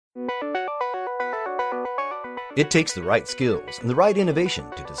It takes the right skills and the right innovation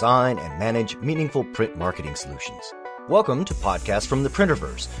to design and manage meaningful print marketing solutions. Welcome to Podcast from the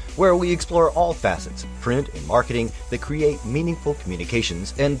Printerverse, where we explore all facets of print and marketing that create meaningful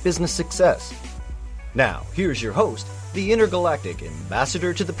communications and business success. Now, here's your host, the intergalactic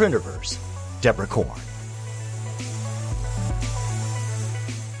ambassador to the Printerverse, Deborah Korn.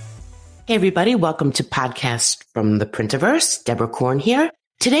 Hey everybody, welcome to Podcast from the Printerverse. Deborah Korn here.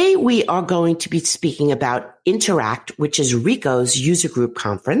 Today we are going to be speaking about Interact, which is Ricoh's user group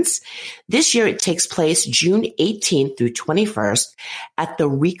conference. This year it takes place June 18th through 21st at the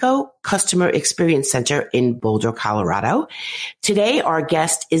Ricoh Customer Experience Center in Boulder, Colorado. Today our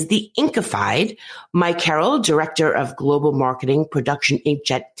guest is the Inkified, Mike Carroll, Director of Global Marketing Production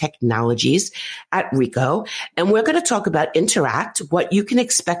Inkjet Technologies at Ricoh. And we're going to talk about Interact, what you can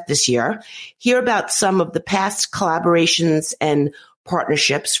expect this year, hear about some of the past collaborations and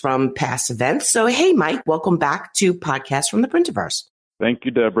partnerships from past events. So, hey, Mike, welcome back to Podcast from the Printerverse. Thank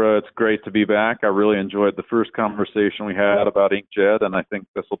you, Deborah. It's great to be back. I really enjoyed the first conversation we had about Inkjet, and I think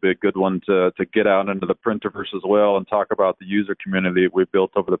this will be a good one to get out into the Printerverse as well and talk about the user community we've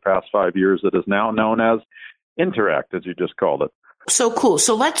built over the past 5 years that is now known as Interact, as you just called it. So cool.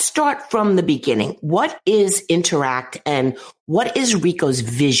 So let's start from the beginning. What is Interact, and what is Ricoh's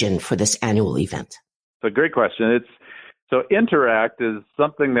vision for this annual event? It's a great question. So Interact is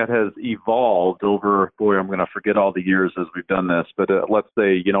something that has evolved over, I'm going to forget all the years as we've done this, but let's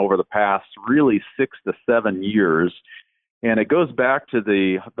say, over the past really 6 to 7 years. And it goes back to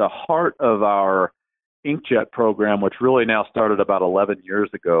the heart of our Inkjet program, which really now started about 11 years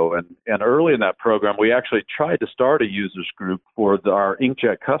ago. And early in that program, we actually tried to start a users group for our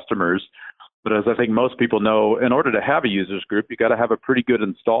Inkjet customers. But as I think most people know, in order to have a users group, you got to have a pretty good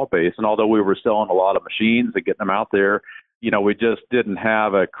install base. And although we were selling a lot of machines and getting them out there, we just didn't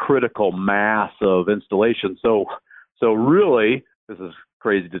have a critical mass of installation. So really, this is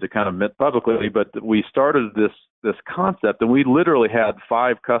crazy to kind of admit publicly, but we started this concept, and we literally had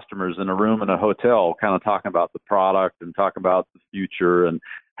 5 customers in a room in a hotel kind of talking about the product and talking about the future and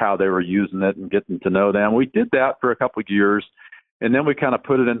how they were using it and getting to know them. We did that for a couple of years. And then we kind of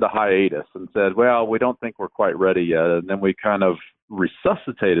put it into hiatus and said, well, we don't think we're quite ready yet. And then we kind of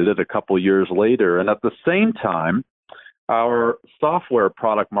resuscitated it a couple of years later. And at the same time, our software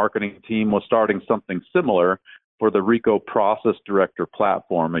product marketing team was starting something similar for the Ricoh Process Director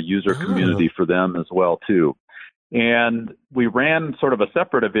platform, a user community for them as well, too. And we ran sort of a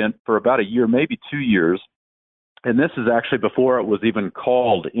separate event for about a year, maybe 2 years. And this is actually before it was even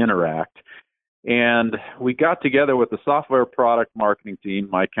called Interact. And we got together with the software product marketing team,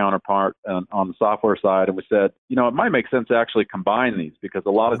 my counterpart on the software side, and we said, it might make sense to actually combine these because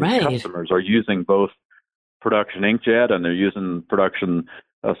a lot of these customers are using both production inkjet and they're using production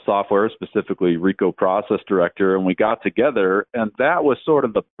software, specifically Ricoh Process Director. And we got together, and that was sort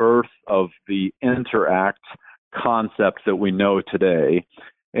of the birth of the Interact concept that we know today.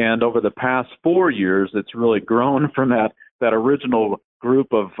 And over the past 4 years, it's really grown from that original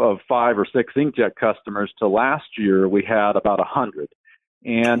group of 5 or 6 inkjet customers to last year we had about 100.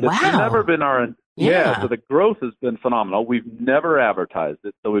 And It's never been so the growth has been phenomenal. We've never advertised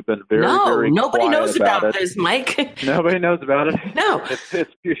it, so we've been very nobody quiet knows about this, Mike. Nobody knows about it. No.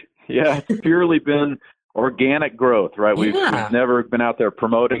 It's purely been organic growth, right? We've never been out there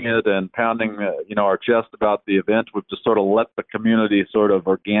promoting it and pounding our chest about the event. We've just sort of let the community sort of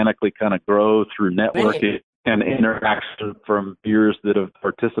organically kind of grow through networking and interaction from peers that have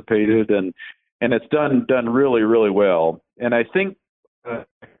participated, and it's done really, really well. And I think a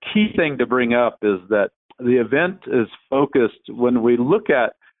key thing to bring up is that the event is focused, when we look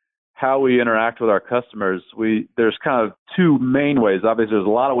at how we interact with our customers, there's kind of 2 main ways. Obviously, there's a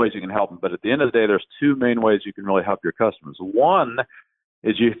lot of ways you can help them, but at the end of the day, there's 2 main ways you can really help your customers. One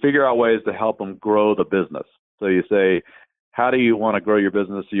is you figure out ways to help them grow the business. So you say, how do you want to grow your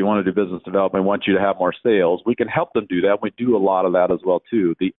business? Do you want to do business development? We want you to have more sales. We can help them do that. We do a lot of that as well,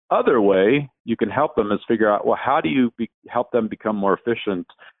 too. The other way you can help them is figure out, well, how do you help them become more efficient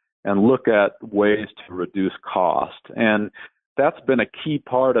and look at ways to reduce cost? And that's been a key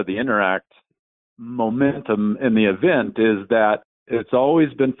part of the Interact momentum in the event, is that it's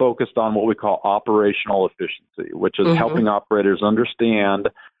always been focused on what we call operational efficiency, which is helping operators understand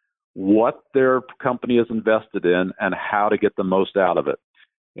what their company is invested in and how to get the most out of it.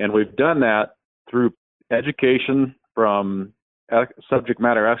 And we've done that through education from subject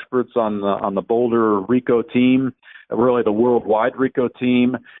matter experts on the Boulder Ricoh team, really the worldwide Ricoh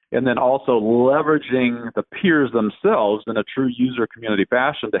team, and then also leveraging the peers themselves in a true user community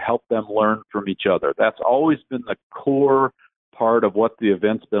fashion to help them learn from each other. That's always been the core part of what the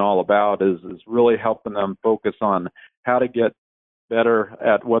event's been all about is really helping them focus on how to get better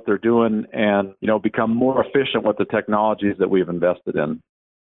at what they're doing and, become more efficient with the technologies that we've invested in.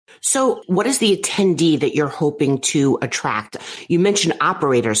 So what is the attendee that you're hoping to attract? You mentioned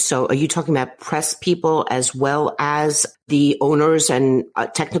operators. So are you talking about press people as well as the owners and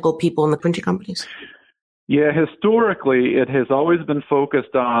technical people in the printing companies? Yeah, historically, it has always been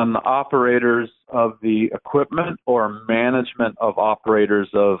focused on operators of the equipment or management of operators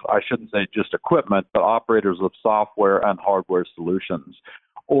of, I shouldn't say just equipment, but operators of software and hardware solutions,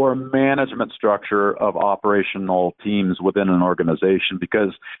 or management structure of operational teams within an organization,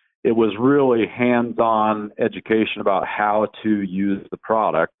 because it was really hands-on education about how to use the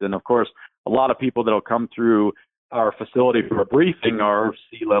product. And of course, a lot of people that will come through our facility for a briefing are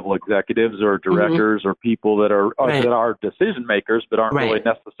C-level executives or directors or people that are that are decision makers, but aren't really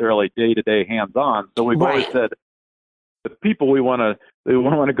necessarily day-to-day hands-on. So we've always said the people we want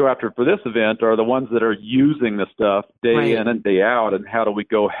to go after for this event are the ones that are using the stuff day in and day out, and how do we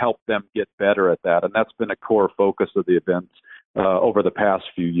go help them get better at that? And that's been a core focus of the events over the past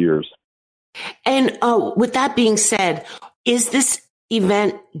few years. And with that being said, is this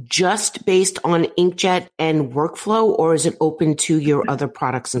event just based on inkjet and workflow, or is it open to your other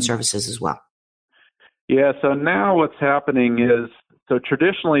products and services as well? Yeah, so now what's happening is, so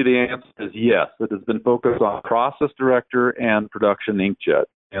traditionally the answer is yes. It has been focused on process director and production inkjet.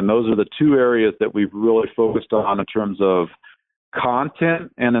 And those are the two areas that we've really focused on in terms of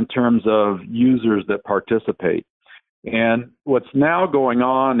content and in terms of users that participate. And what's now going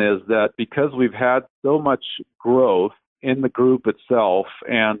on is that because we've had so much growth in the group itself,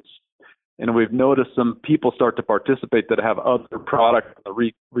 and we've noticed some people start to participate that have other products in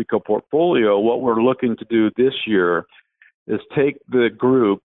the Ricoh portfolio, what we're looking to do this year is take the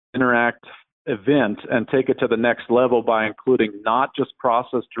group Interact event and take it to the next level by including not just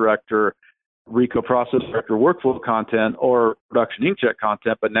process director, Ricoh process director workflow content or production inkjet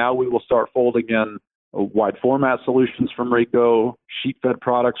content, but now we will start folding in wide format solutions from Ricoh, sheet fed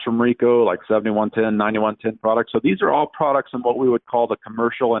products from Ricoh, like 7110, 9110 products. So these are all products in what we would call the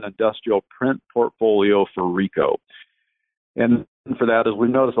commercial and industrial print portfolio for Ricoh. And for that, as we've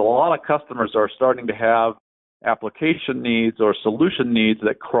noticed, a lot of customers are starting to have application needs or solution needs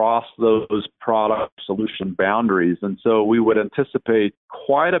that cross those product solution boundaries. And so we would anticipate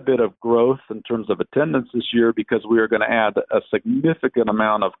quite a bit of growth in terms of attendance this year, because we are going to add a significant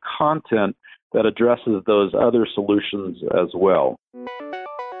amount of content that addresses those other solutions as well.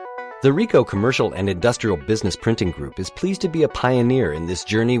 The Ricoh Commercial and Industrial Business Printing Group is pleased to be a pioneer in this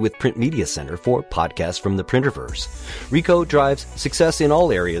journey with Print Media Center for podcasts from the Printerverse. Ricoh drives success in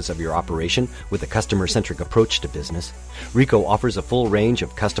all areas of your operation with a customer-centric approach to business. Ricoh offers a full range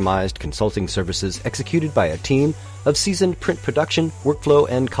of customized consulting services executed by a team of seasoned print production, workflow,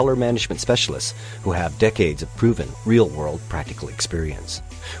 and color management specialists who have decades of proven, real-world practical experience.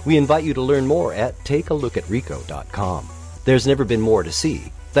 We invite you to learn more at takealookatricoh.com. There's never been more to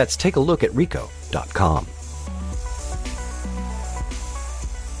see. That's takealookatricoh.com.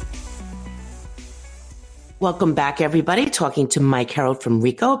 Welcome back, everybody. Talking to Mike Harold from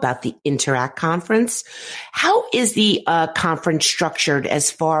Ricoh about the Interact conference. How is the conference structured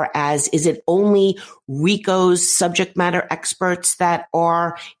as far as, is it only Ricoh's subject matter experts that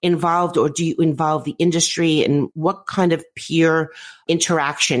are involved, or do you involve the industry, and what kind of peer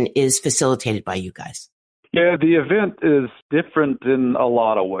interaction is facilitated by you guys? Yeah, the event is different in a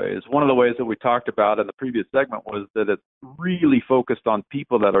lot of ways. One of the ways that we talked about in the previous segment was that it's really focused on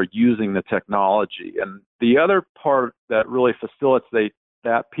people that are using the technology. And the other part that really facilitates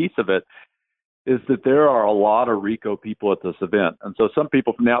that piece of it is that there are a lot of Ricoh people at this event. And so some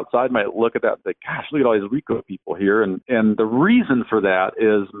people from the outside might look at that and say, gosh, look at all these Ricoh people here. And the reason for that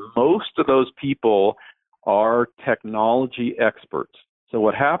is most of those people are technology experts. So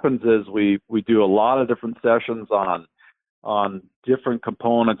what happens is we do a lot of different sessions on different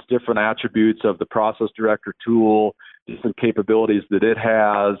components, different attributes of the process director tool, different capabilities that it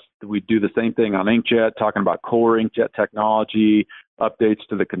has. We do the same thing on inkjet, talking about core inkjet technology, updates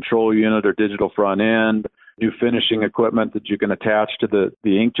to the control unit or digital front end, new finishing equipment that you can attach to the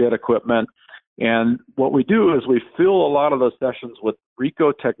inkjet equipment. And what we do is we fill a lot of those sessions with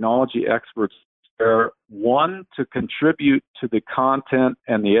Ricoh technology experts. One, to contribute to the content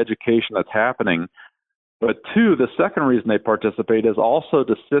and the education that's happening. But two, the second reason they participate is also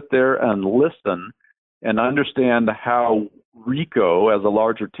to sit there and listen and understand how Ricoh, as a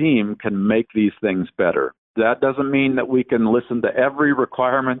larger team, can make these things better. That doesn't mean that we can listen to every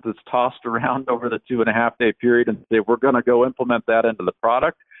requirement that's tossed around over the 2.5-day period and say, we're going to go implement that into the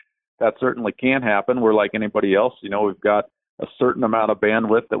product. That certainly can happen. We're like anybody else. We've got a certain amount of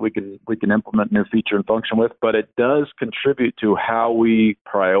bandwidth that we can implement new feature and function with, but it does contribute to how we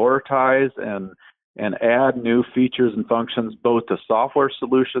prioritize and add new features and functions both to software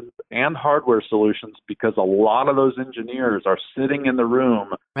solutions and hardware solutions, because a lot of those engineers are sitting in the room,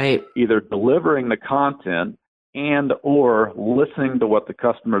 right, either delivering the content and or listening to what the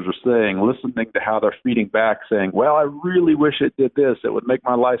customers are saying, listening to how they're feeding back, saying, well, I really wish it did this. It would make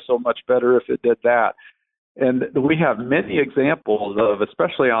my life so much better if it did that. And we have many examples of,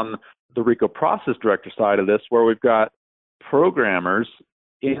 especially on the Ricoh Process Director side of this, where we've got programmers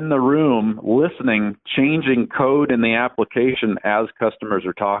in the room listening, changing code in the application as customers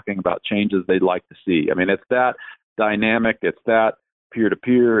are talking about changes they'd like to see. I mean, it's that dynamic, it's that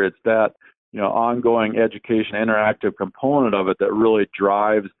peer-to-peer, it's that ongoing education, interactive component of it that really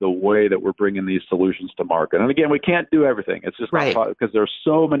drives the way that we're bringing these solutions to market. And again, we can't do everything. It's just right, not because there's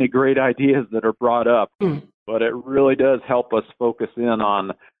so many great ideas that are brought up, but it really does help us focus in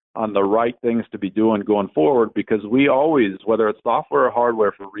on the right things to be doing going forward, because we always, whether it's software or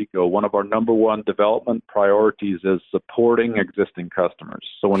hardware for Ricoh, one of our number one development priorities is supporting existing customers.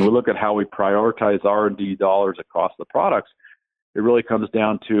 So when we look at how we prioritize R&D dollars across the products, it really comes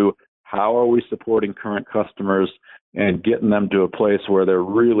down to how are we supporting current customers and getting them to a place where they're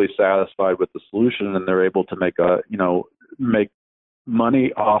really satisfied with the solution and they're able to make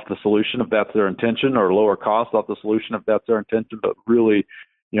money off the solution if that's their intention, or lower cost off the solution if that's their intention, but really,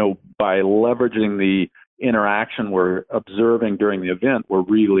 by leveraging the interaction we're observing during the event, we're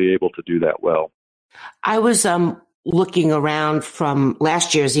really able to do that well. I was looking around from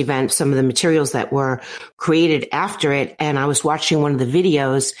last year's event, some of the materials that were created after it, and I was watching one of the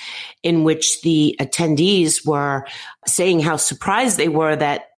videos in which the attendees were saying how surprised they were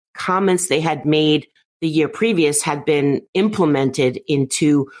that comments they had made the year previous had been implemented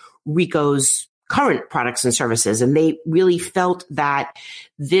into Ricoh's current products and services. And they really felt that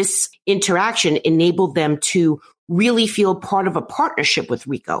this interaction enabled them to really feel part of a partnership with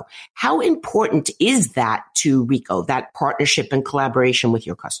Ricoh. How important is that to Ricoh, that partnership and collaboration with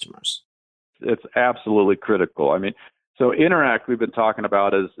your customers? It's absolutely critical. I mean, so Interact we've been talking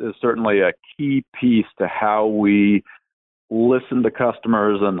about is certainly a key piece to how we listen to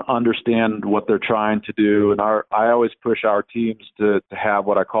customers and understand what they're trying to do. And I always push our teams to have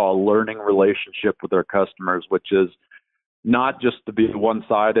what I call a learning relationship with their customers, which is not just to be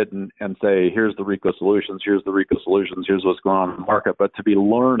one-sided and say, here's the Ricoh solutions, here's what's going on in the market, but to be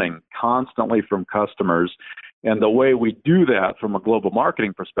learning constantly from customers. And the way we do that from a global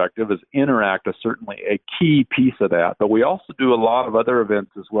marketing perspective is Interact is certainly a key piece of that. But we also do a lot of other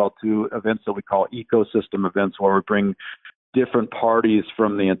events as well, too, events that we call ecosystem events, where we bring different parties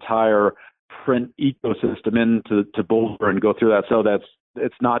from the entire print ecosystem into Boulder and go through that. So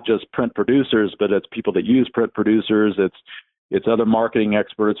it's not just print producers, but it's people that use print producers. It's other marketing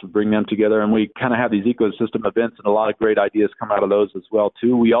experts. We bring them together, and we kind of have these ecosystem events, and a lot of great ideas come out of those as well,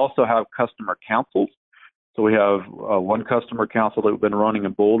 too. We also have customer councils. So we have one customer council that we've been running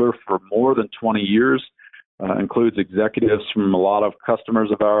in Boulder for more than 20 years. Includes executives from a lot of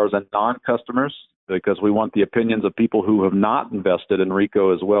customers of ours and non-customers, because we want the opinions of people who have not invested in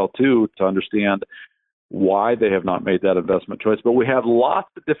Ricoh as well, too, to understand why they have not made that investment choice. But we have lots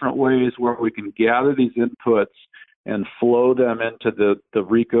of different ways where we can gather these inputs and flow them into the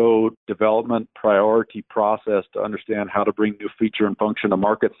Ricoh development priority process to understand how to bring new feature and function to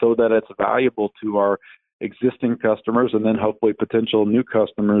market so that it's valuable to our existing customers and then hopefully potential new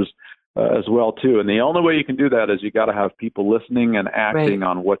customers as well, too. And the only way you can do that is you got to have people listening and acting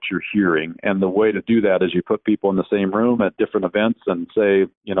on what you're hearing. And the way to do that is you put people in the same room at different events and say,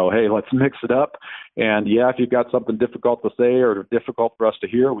 hey, let's mix it up. And if you've got something difficult to say or difficult for us to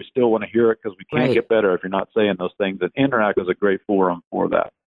hear, we still want to hear it, because we can't get better if you're not saying those things. And Interact is a great forum for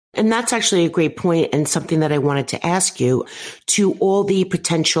that. And that's actually a great point, and something that I wanted to ask you. To all the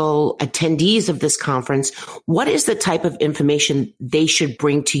potential attendees of this conference, what is the type of information they should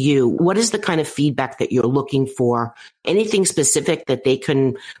bring to you? What is the kind of feedback that you're looking for? Anything specific that they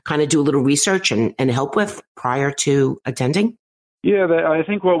can kind of do a little research and help with prior to attending? Yeah, I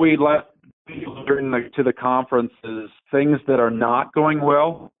think what we let people bring to the conference is things that are not going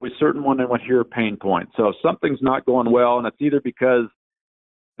well. We certainly want to hear pain points. So if something's not going well, and it's either because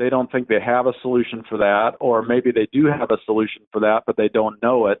they don't think they have a solution for that, or maybe they do have a solution for that, but they don't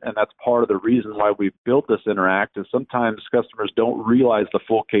know it. And that's part of the reason why we've built this Interact, is sometimes customers don't realize the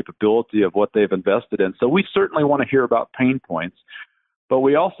full capability of what they've invested in. So we certainly want to hear about pain points, but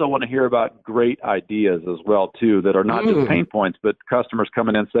we also want to hear about great ideas as well, too, that are not just pain points, but customers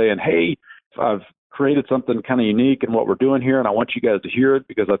coming in saying, hey, I've created something kind of unique in what we're doing here, and I want you guys to hear it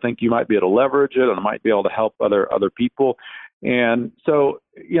because I think you might be able to leverage it and it might be able to help other people. And so,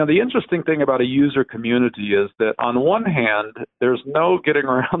 the interesting thing about a user community is that on one hand, there's no getting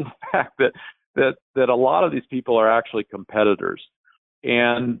around the fact that a lot of these people are actually competitors,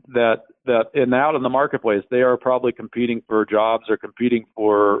 and that out in the marketplace, they are probably competing for jobs or competing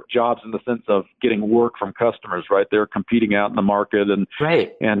for jobs in the sense of getting work from customers, right? They're competing out in the market,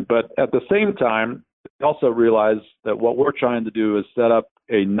 but at the same time, they also realize that what we're trying to do is set up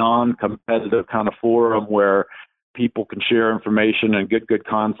a non-competitive kind of forum where people can share information and get good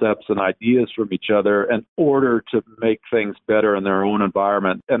concepts and ideas from each other in order to make things better in their own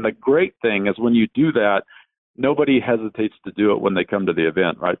environment. And the great thing is when you do that, nobody hesitates to do it when they come to the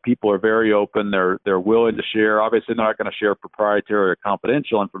event, right? People are very open. They're willing to share. Obviously, they're not going to share proprietary or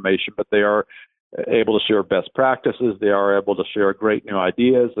confidential information, but they are able to share best practices. They are able to share great new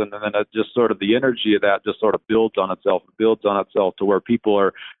ideas. And then it just sort of the energy of that just sort of builds on itself to where people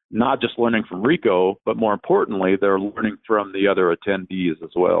are not just learning from Ricoh, but more importantly, they're learning from the other attendees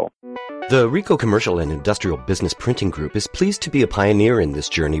as well. The Ricoh Commercial and Industrial Business Printing Group is pleased to be a pioneer in this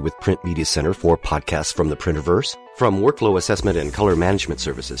journey with Print Media Center for podcasts from the Printerverse. From workflow assessment and color management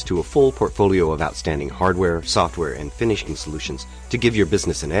services to a full portfolio of outstanding hardware, software, and finishing solutions to give your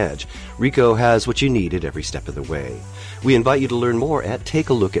business an edge, Ricoh has what you need at every step of the way. We invite you to learn more at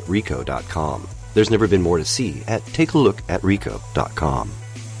takealookatricoh.com. There's never been more to see at takealookatricoh.com.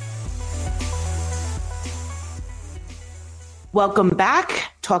 Welcome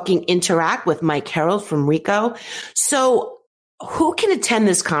back, Talking Interact with Mike Harold from Ricoh. So who can attend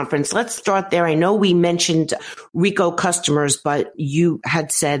this conference? Let's start there. I know we mentioned Ricoh customers, but you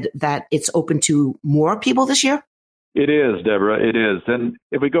had said that it's open to more people this year? It is, Deborah. It is. And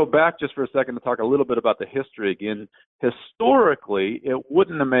if we go back just for a second to talk a little bit about the history again, historically, it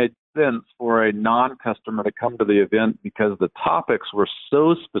wouldn't have made sense for a non-customer to come to the event because the topics were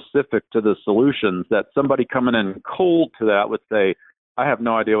so specific to the solutions that somebody coming in cold to that would say, I have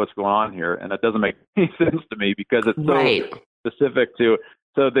no idea what's going on here. And it doesn't make any sense to me because it's so specific to.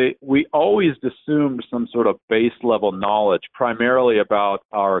 So we always assumed some sort of base level knowledge, primarily about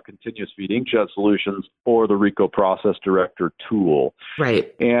our continuous feed inkjet solutions or the Ricoh Process Director tool.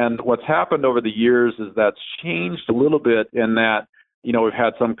 Right. And what's happened over the years is that's changed a little bit in that, we've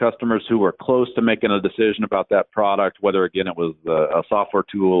had some customers who were close to making a decision about that product, whether, again, it was a software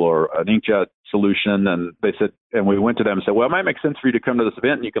tool or an inkjet solution. And they said, and we went to them and said, well, it might make sense for you to come to this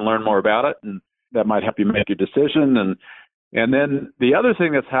event and you can learn more about it. And that might help you make your decision. And then the other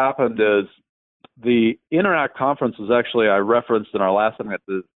thing that's happened is the Interact conference was actually, I referenced in our last time at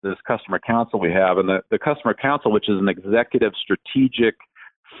this customer council we have. And the customer council, which is an executive, strategic,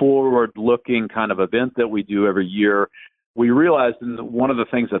 forward-looking kind of event that we do every year, we realized, and one of the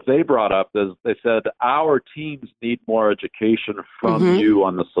things that they brought up is they said, our teams need more education from you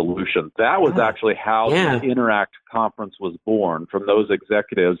on the solution. That was actually how the Interact conference was born, from those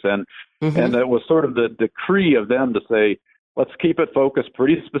executives. And it was sort of the decree of them to say, let's keep it focused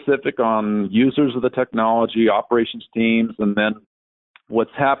pretty specific on users of the technology, operations teams. And then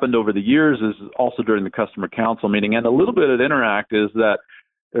what's happened over the years is also during the customer council meeting and a little bit at Interact is that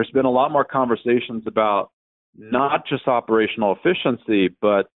there's been a lot more conversations about not just operational efficiency,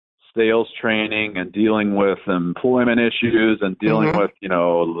 but sales training and dealing with employment issues and dealing with,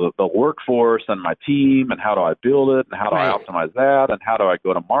 the workforce and my team and how do I build it and how do I optimize that and how do I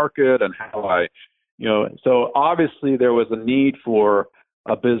go to market and how do I, so obviously there was a need for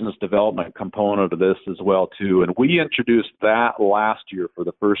a business development component of this as well too. And we introduced that last year for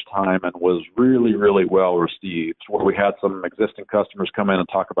the first time and was really, really well received, where we had some existing customers come in and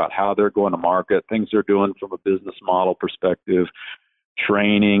talk about how they're going to market, things they're doing from a business model perspective,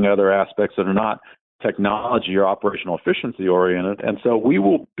 training, other aspects that are not technology or operational efficiency oriented. And so we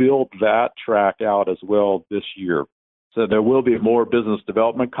will build that track out as well this year. So there will be more business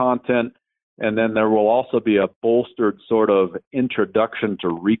development content. And then there will also be a bolstered sort of introduction to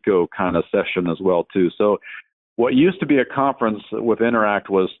Ricoh kind of session as well, too. So what used to be a conference with Interact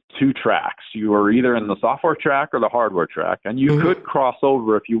was two tracks. You were either in the software track or the hardware track, and you could cross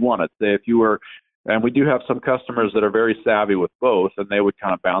over if you wanted. Say if you were, and we do have some customers that are very savvy with both, and they would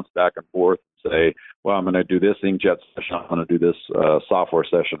kind of bounce back and forth and say, well, I'm going to do this inkjet session, I'm going to do this software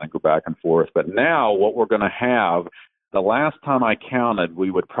session and go back and forth. But now what we're going to have, the last time I counted,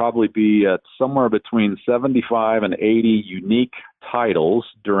 we would probably be at somewhere between 75 and 80 unique titles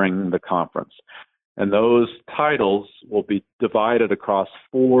during the conference. And those titles will be divided across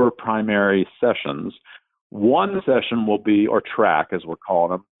 4 primary sessions. One session will be, or track as we're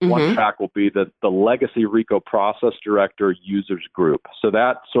calling them, one track will be the Legacy Ricoh Process Director Users Group. So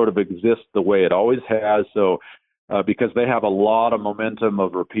that sort of exists the way it always has. So because they have a lot of momentum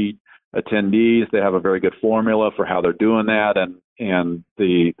of repeat attendees. They have a very good formula for how they're doing that, and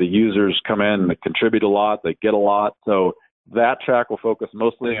the users come in and they contribute a lot, they get a lot. So that track will focus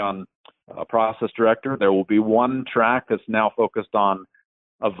mostly on a process director. There will be one track that's now focused on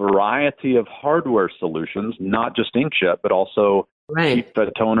a variety of hardware solutions, not just inkjet, but also sheet fed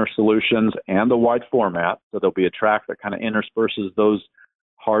toner solutions and the wide format. So there'll be a track that kind of intersperses those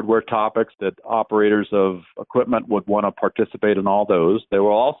hardware topics that operators of equipment would want to participate in all those. There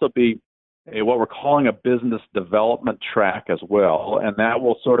will also be what we're calling a business development track as well, and that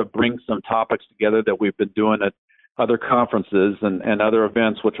will sort of bring some topics together that we've been doing at other conferences and other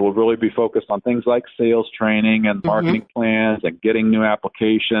events, which will really be focused on things like sales training and marketing plans and getting new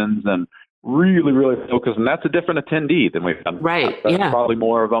applications and really, really focus. And that's a different attendee than we've done. Right. That's probably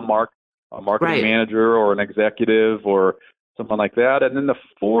more of a marketing manager or an executive or something like that. And then the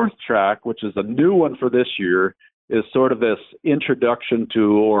fourth track, which is a new one for this year, is sort of this introduction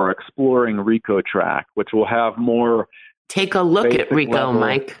to or exploring Ricoh track, which will have more. Take a look at Ricoh, level.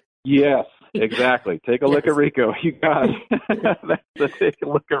 Mike. Yes. Exactly. Take a look at Ricoh. You got it. That's the take a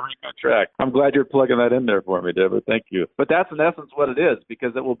look at Ricoh track. I'm glad you're plugging that in there for me, Deborah. Thank you. But that's in essence what it is,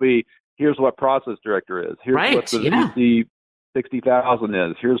 because it will be, here's what process director is. Here's what the VC 60,000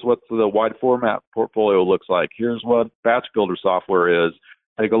 is. Here's what the wide format portfolio looks like. Here's what batch builder software is.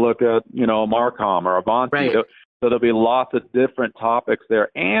 Take a look at, Marcom or Avanti. Right. So there'll be lots of different topics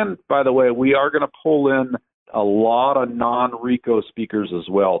there. And by the way, we are going to pull in a lot of non-Ricoh speakers as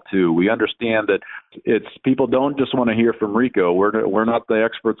well, too. We understand that people don't just want to hear from Ricoh. We're not the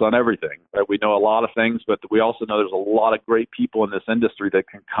experts on everything. Right? We know a lot of things, but we also know there's a lot of great people in this industry that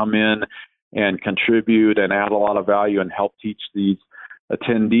can come in and contribute and add a lot of value and help teach these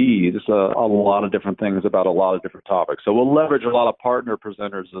attendees a lot of different things about a lot of different topics. So we'll leverage a lot of partner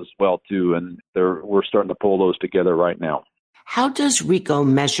presenters as well, too, and we're starting to pull those together right now. How does Ricoh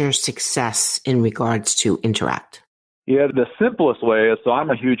measure success in regards to Interact? Yeah, the simplest way is, so I'm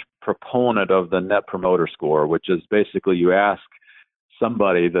a huge proponent of the Net Promoter Score, which is basically you ask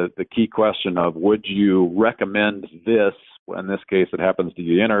somebody the key question of, would you recommend this, in this case it happens to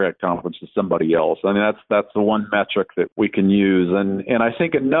be the Interact conference, to somebody else? I mean, that's the one metric that we can use. And I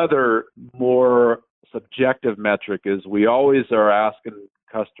think another more subjective metric is we always are asking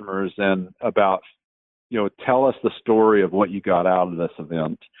customers about, tell us the story of what you got out of this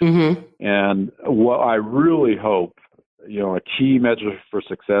event. Mm-hmm. And what I really hope, a key measure for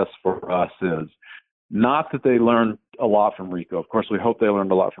success for us is not that they learned a lot from Ricoh. Of course, we hope they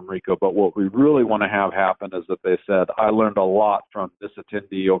learned a lot from Ricoh, but what we really want to have happen is that they said, I learned a lot from this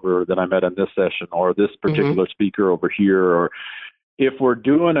attendee that I met in this session, or this particular speaker over here. Or if we're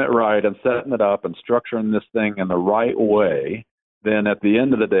doing it right and setting it up and structuring this thing in the right way, then at the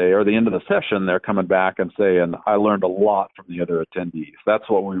end of the day or the end of the session, they're coming back and saying, I learned a lot from the other attendees. That's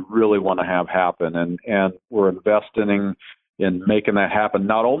what we really want to have happen. And we're investing in making that happen,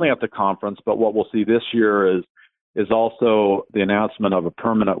 not only at the conference, but what we'll see this year is also the announcement of a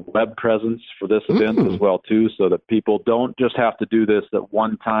permanent web presence for this event as well, too, so that people don't just have to do this at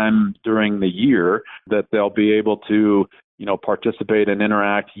one time during the year, that they'll be able to participate and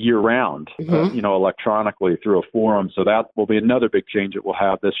interact year-round, electronically through a forum. So that will be another big change that we'll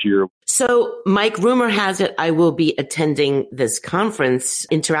have this year. So, Mike, rumor has it I will be attending this conference,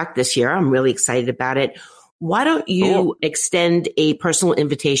 Interact, this year. I'm really excited about it. Why don't you extend a personal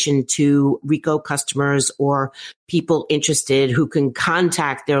invitation to Ricoh customers or people interested who can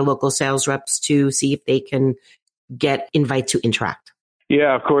contact their local sales reps to see if they can get invite to Interact?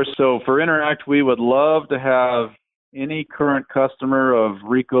 Yeah, of course. So for Interact, we would love to have any current customer of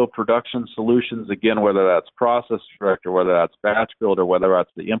Ricoh Production Solutions, again, whether that's process director, whether that's batch builder, whether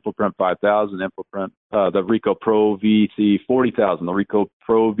that's the InfoPrint 5000, InfoPrint, the Ricoh Pro VC 40,000, the Ricoh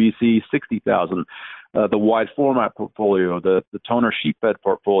Pro VC 60,000, the wide format portfolio, the toner sheet fed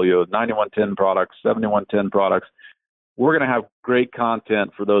portfolio, 9110 products, 7110 products. We're going to have great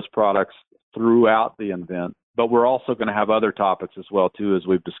content for those products throughout the event. But we're also going to have other topics as well, too, as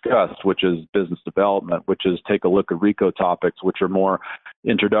we've discussed, which is business development, which is take a look at Ricoh topics, which are more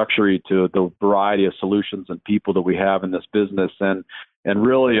introductory to the variety of solutions and people that we have in this business. And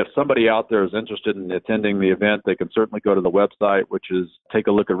really, if somebody out there is interested in attending the event, they can certainly go to the website, which is take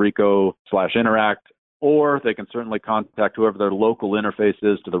a look at Ricoh/Interact, or they can certainly contact whoever their local interface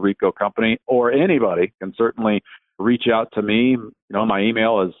is to the Ricoh company, or anybody can certainly reach out to me. My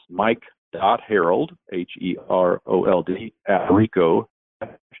email is Mike.Herold, Herold, at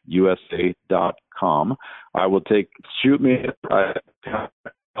Ricoh.USA.com. I will shoot me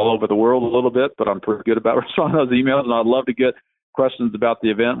all over the world a little bit, but I'm pretty good about responding to those emails, and I'd love to get questions about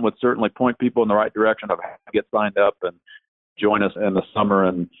the event, would certainly point people in the right direction of how to get signed up join us in the summer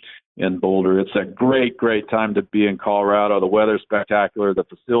in Boulder. It's a great time to be in Colorado. The weather's spectacular. The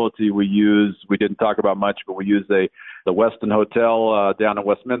facility we use, we didn't talk about much, but we use the Westin Hotel down in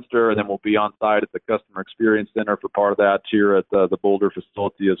Westminster, and then we'll be on site at the Customer Experience Center for part of that here at the Boulder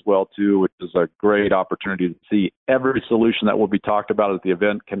facility as well, too, which is a great opportunity to see every solution that will be talked about at the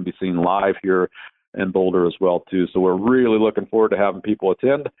event can be seen live here in Boulder as well, too. So we're really looking forward to having people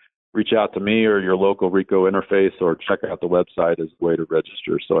attend. Reach out to me or your local Ricoh interface, or check out the website as a way to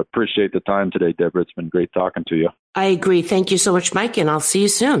register. So I appreciate the time today, Deborah. It's been great talking to you. I agree. Thank you so much, Mike, and I'll see you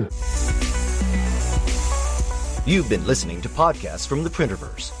soon. You've been listening to podcasts from the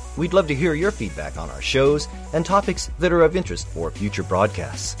Printerverse. We'd love to hear your feedback on our shows and topics that are of interest for future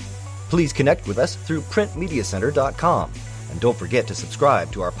broadcasts. Please connect with us through printmediacenter.com. And don't forget to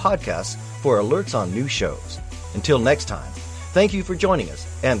subscribe to our podcasts for alerts on new shows. Until next time, thank you for joining us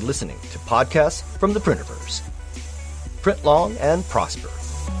and listening to podcasts from the Printerverse. Print long and prosper.